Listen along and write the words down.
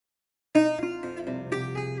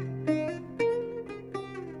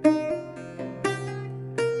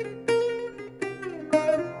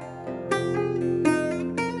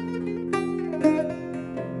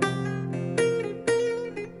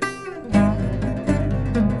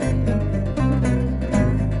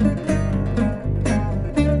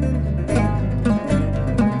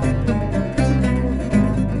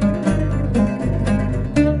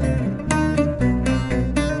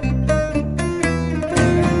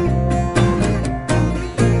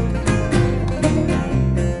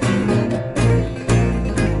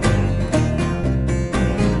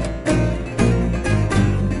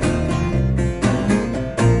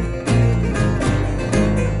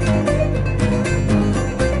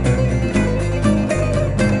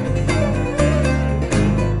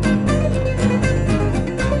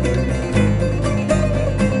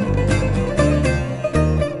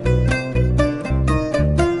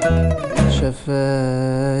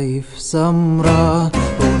شفايف سمرة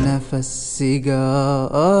ونفس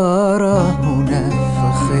سيجارة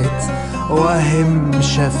ونفخت وهم،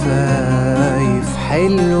 شفايف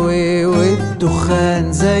حلوة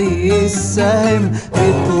والدخان زي السهم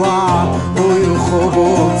بيطلع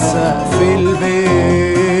ويخبط سقف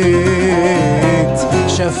البيت.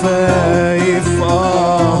 شفايف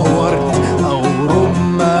ورد أو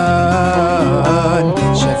رمان،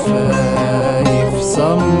 شفايف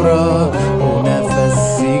سمرة ونفس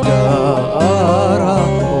سيجارة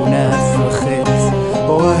ونفخت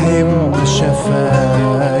وهم،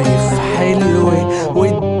 شفايف حلوة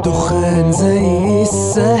والدخان زي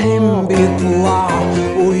السهم بيطلع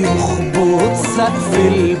ويخبط سقف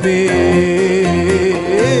البيت.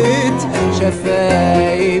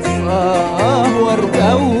 شفايف ورد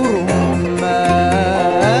أو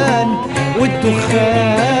رمان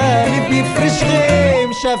والدخان بيفرش غيم،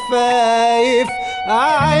 شفايف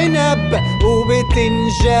عنب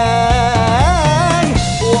وبتنجان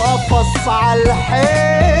وقفص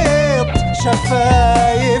عالحيط.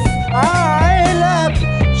 شفايف علب،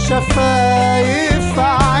 شفايف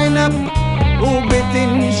عنب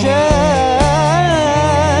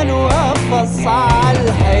وبتنجان وقفص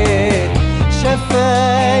عالحيط.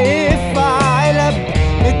 شفايف علب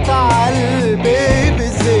متعلبة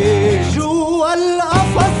بزيت، جوا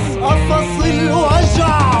القفص قفص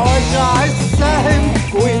الوجع، وجع السهم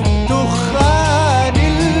والدخان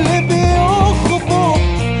اللي بيخبط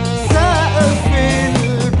سقف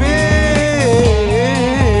البيت.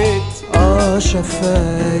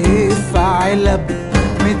 شفايف علب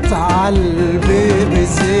متعلبة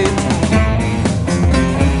بزيت.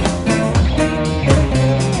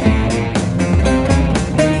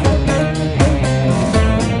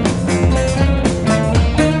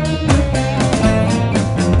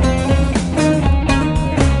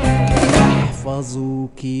 احفظوا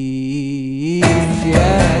كيف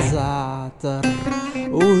يا زعتر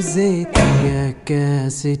وزيت، يا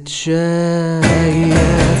كاسة شاي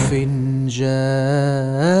يا فنجان،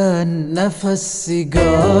 نفس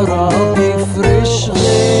سيجارة بيفرش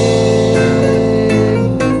غير.